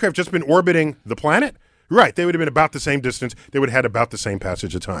the spacecraft just been orbiting the planet, right, they would have been about the same distance. They would have had about the same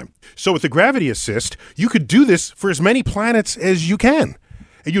passage of time. So with the gravity assist, you could do this for as many planets as you can,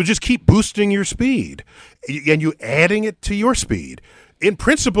 and you'll just keep boosting your speed, and you adding it to your speed. In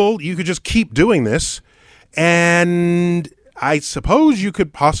principle, you could just keep doing this, and I suppose you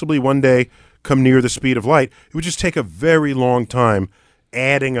could possibly one day come near the speed of light. It would just take a very long time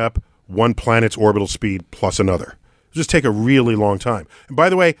adding up one planet's orbital speed plus another. It'll just take a really long time. And by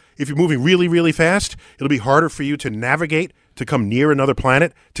the way, if you're moving really, really fast, it'll be harder for you to navigate to come near another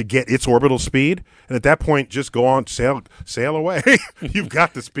planet to get its orbital speed. And at that point, just go on, sail away. You've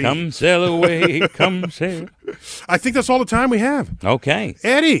got the speed. Come sail away, come sail. I think that's all the time we have. Okay.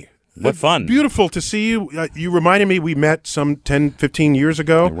 Eddie. What fun. Beautiful to see you. You reminded me we met some 10, 15 years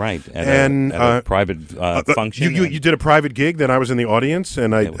ago. Right. At a private function. You did a private gig, then I was in the audience,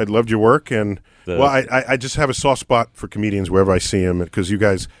 and I loved your work. And I just have a soft spot for comedians wherever I see them because you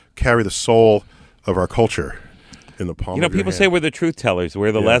guys carry the soul of our culture in the palm of your people hand. say we're the truth tellers.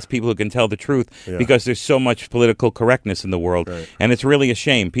 We're the last people who can tell the truth because there's so much political correctness in the world. Right. And it's really a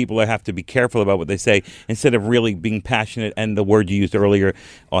shame. People have to be careful about what they say instead of really being passionate and the word you used earlier,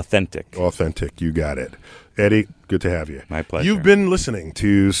 authentic. Authentic. You got it. Eddie, good to have you. My pleasure. You've been listening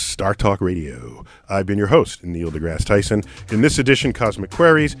to Star Talk Radio. I've been your host, Neil deGrasse Tyson. In this edition, Cosmic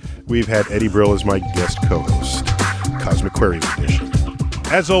Queries, we've had Eddie Brill as my guest co-host. Cosmic Queries edition.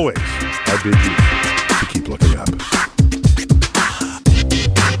 As always, I bid you to keep looking up.